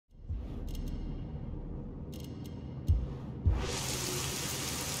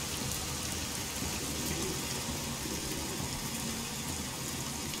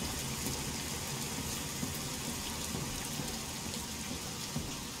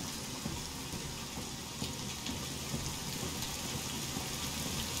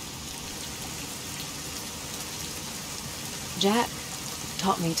Jack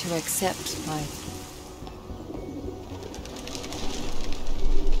taught me to accept my...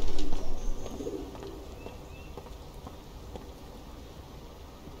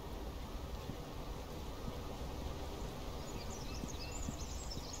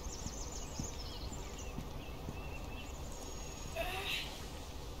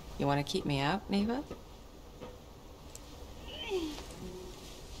 You want to keep me out, Neva?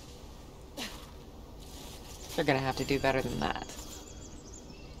 You're gonna have to do better than that.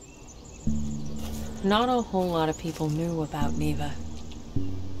 Not a whole lot of people knew about Neva.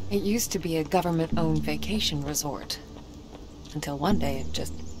 It used to be a government-owned vacation resort. Until one day it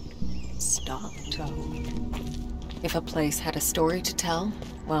just stopped. If a place had a story to tell,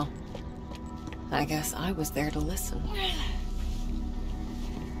 well, I guess I was there to listen.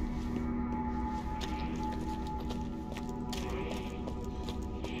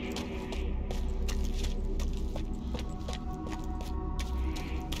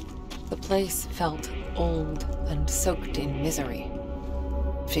 The place felt old and soaked in misery.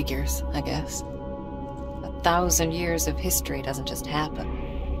 Figures, I guess. 1,000 years of history doesn't just happen.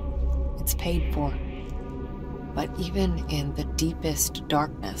 It's paid for. But even in the deepest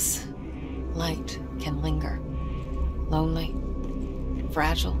darkness, light can linger. Lonely,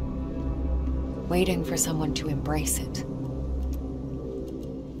 fragile, waiting for someone to embrace it.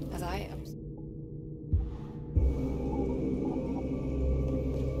 As I am...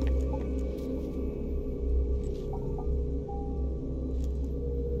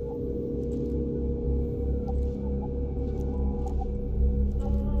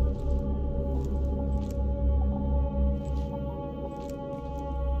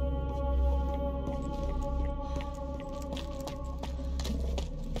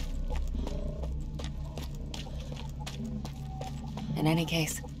 In any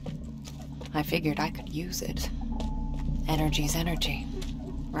case, I figured I could use it. Energy's energy,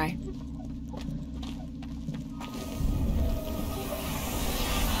 right?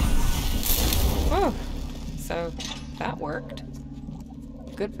 Oh, so that worked.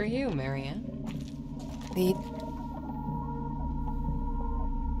 Good for you, Marianne. The...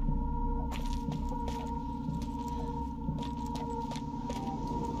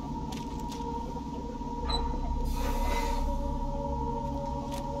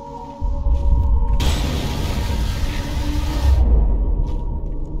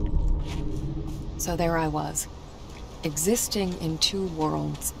 So there I was, existing in two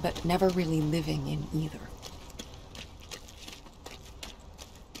worlds, but never really living in either.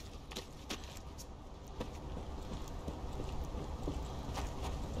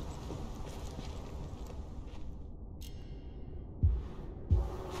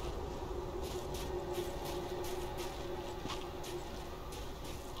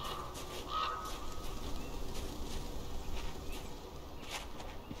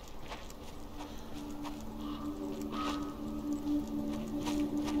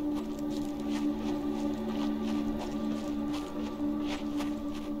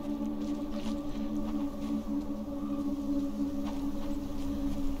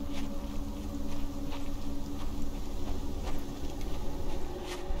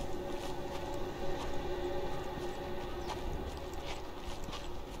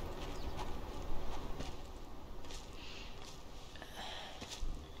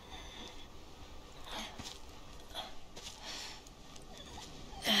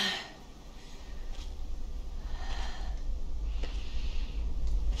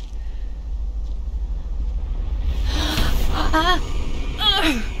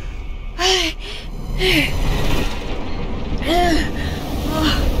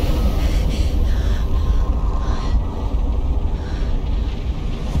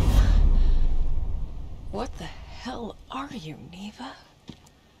 What the hell are you, Neva?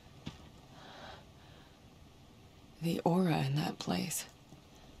 The aura in that place.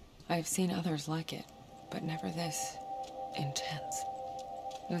 I've seen others like it, but never this intense.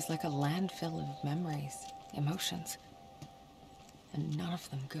 It was like a landfill of memories, emotions, and none of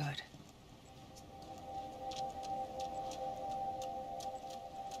them good.